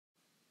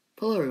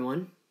Hello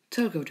everyone,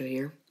 Tokoto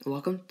here, and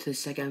welcome to the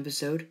second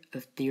episode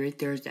of Theory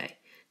Thursday.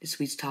 This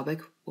week's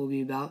topic will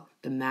be about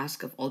the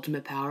mask of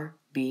ultimate power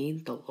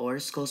being the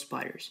Lord Skull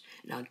Spiders,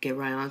 and I'll get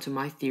right on to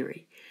my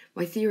theory.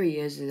 My theory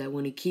is that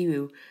when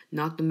Ikibu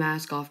knocked the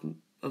mask off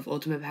of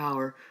ultimate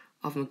power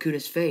off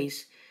Makuta's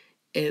face,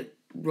 it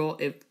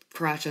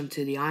crashed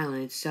onto the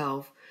island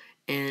itself,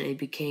 and it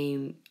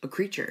became a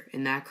creature,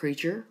 and that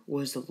creature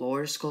was the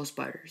Lord Skull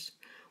Spiders.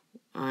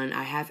 And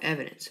I have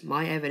evidence.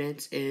 My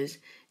evidence is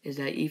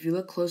that if you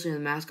look closely at the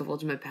Mask of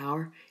Ultimate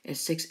Power, it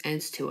has 6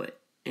 ends to it,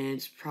 and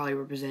it's probably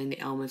representing the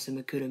elements that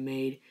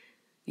Makuta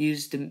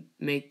used to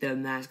make the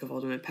Mask of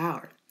Ultimate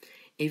Power.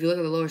 If you look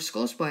at the lower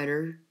Skull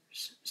Spiders,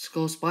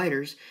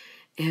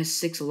 it has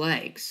 6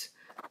 legs.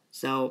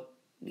 So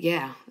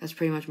yeah, that's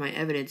pretty much my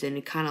evidence, and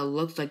it kind of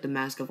looks like the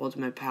Mask of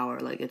Ultimate Power,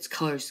 like its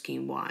color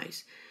scheme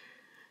wise.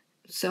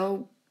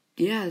 So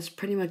yeah, that's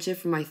pretty much it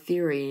for my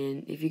theory,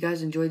 and if you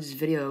guys enjoyed this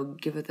video,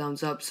 give a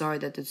thumbs up. Sorry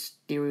that this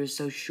theory was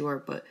so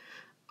short, but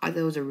I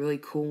thought it was a really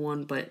cool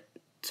one, but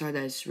sorry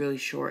that it's really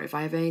short. If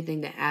I have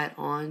anything to add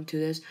on to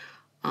this,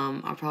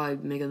 I'll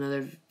probably make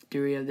another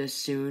theory of this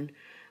soon.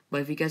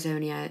 But if you guys have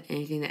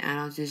anything to add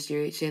on to this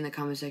theory, say in the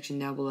comment section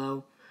down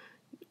below.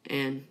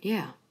 And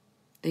yeah,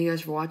 thank you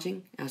guys for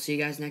watching. I'll see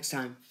you guys next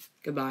time.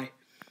 Goodbye.